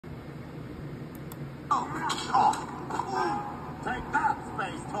Take that,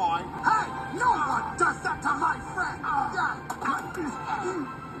 space toy. Hey, no one does that to my friend.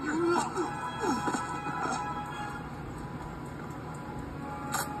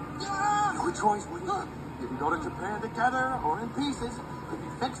 Your choice, Woody. You can go to Japan together or in pieces. If he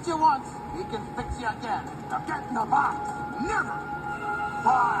fixed you once, he can fix you again. Now get in the box. Never.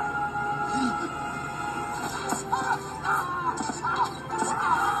 Bye.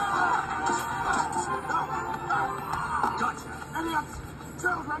 Gotcha. Idiots!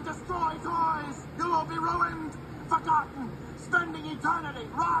 Children destroy toys! You will be ruined, forgotten, spending eternity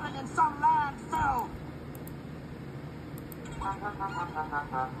rotting in some landfill!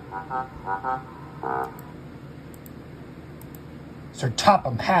 Sir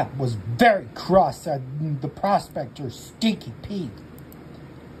Topham Hatt was very cross at the prospector Stinky Pete.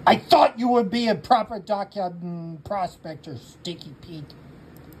 I thought you would be a proper prospector, Stinky Pete.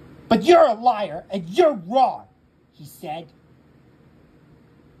 But you're a liar and you're wrong, he said.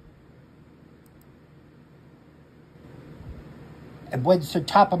 And when Sir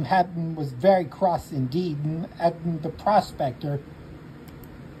Topham Hatt was very cross indeed at the prospector,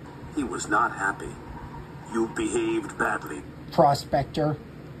 he was not happy. You behaved badly. Prospector,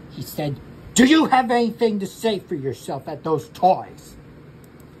 he said, do you have anything to say for yourself at those toys?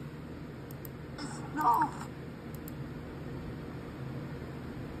 No.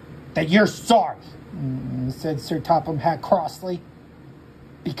 That you're sorry, said Sir Topham Hatt crossly,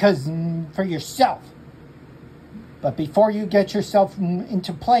 because for yourself. But before you get yourself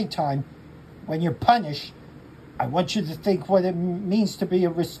into playtime, when you're punished, I want you to think what it means to be a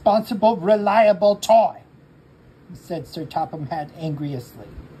responsible, reliable toy, said Sir Topham Hatt angriously.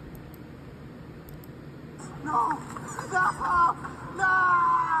 No! No!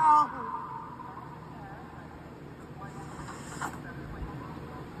 No!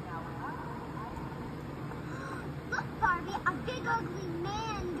 Look, Barbie, a big ugly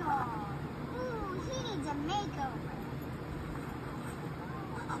man dog. Ooh, he needs a makeover.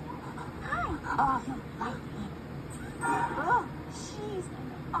 Hi. Oh, you like it. Oh, she's an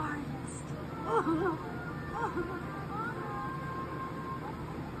artist.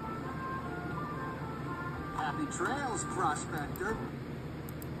 Happy trails, prospector.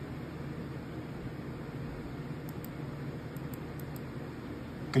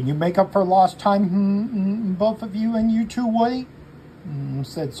 Can you make up for lost time, both of you and you too, Woody?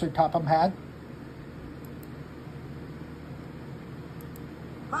 Said Sir Topham Hatt.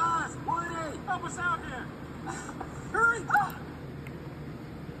 Buzz, Woody, help us out here.